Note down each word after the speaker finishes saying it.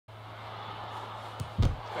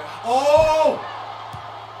Oh!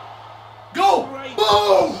 Go!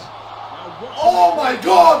 Boom! Oh my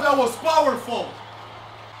god, that was powerful!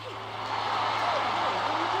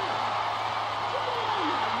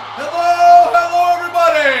 Hello, hello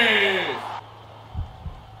everybody!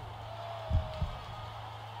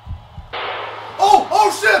 Oh,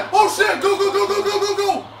 oh shit, oh shit! Go, go, go, go, go, go,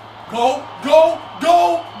 go! Go, go,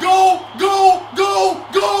 go, go, go, go,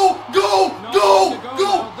 go, go, go,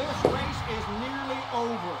 go! This race is nearly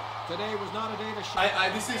over. Today was not a day to show.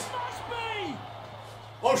 This is...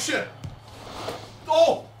 Oh shit!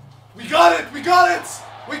 Oh! We got it! We got it!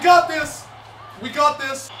 We got this! We got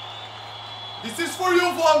this! This is for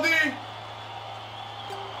you, Blondie!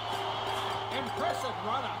 Impressive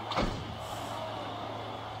run-up.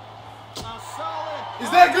 A solid... Is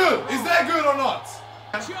that good? Is that good or not?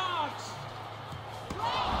 Shots.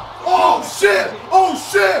 Oh shit! Oh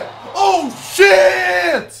shit! Oh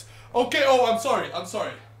shit! Okay, oh, I'm sorry. I'm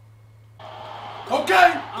sorry.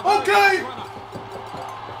 Okay! Okay!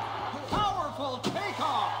 Powerful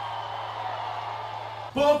takeoff.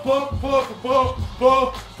 Pump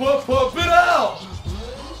it out!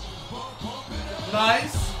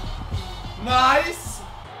 Nice! Nice!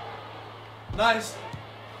 Nice!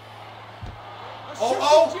 Oh,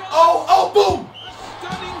 oh, oh, oh, boom!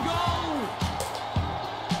 Stunning goal.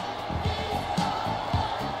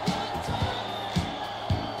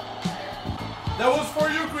 That was for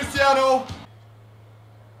you, Cristiano!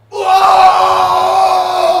 Whoa!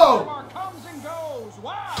 Comes and goes.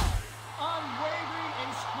 Wow! Unwavering in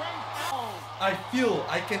strength.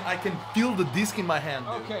 I can feel the disc in my hand,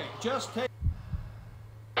 dude. Okay, just take.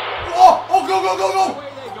 Oh, oh, go, go, go, go!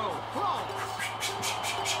 Away they go.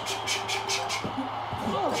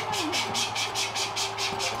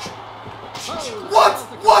 What?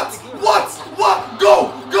 What? What? What?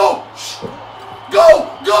 Go! Go! Go!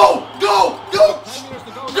 Go! Go! Go!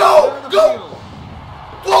 Go! Go!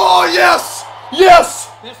 Oh yes! Yes!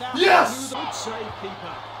 Yes!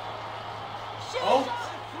 Oh!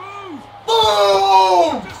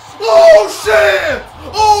 Boom! Oh shit!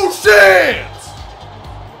 Oh shit!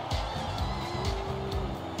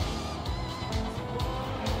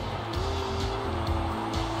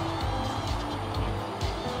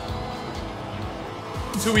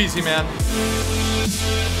 Too easy, man.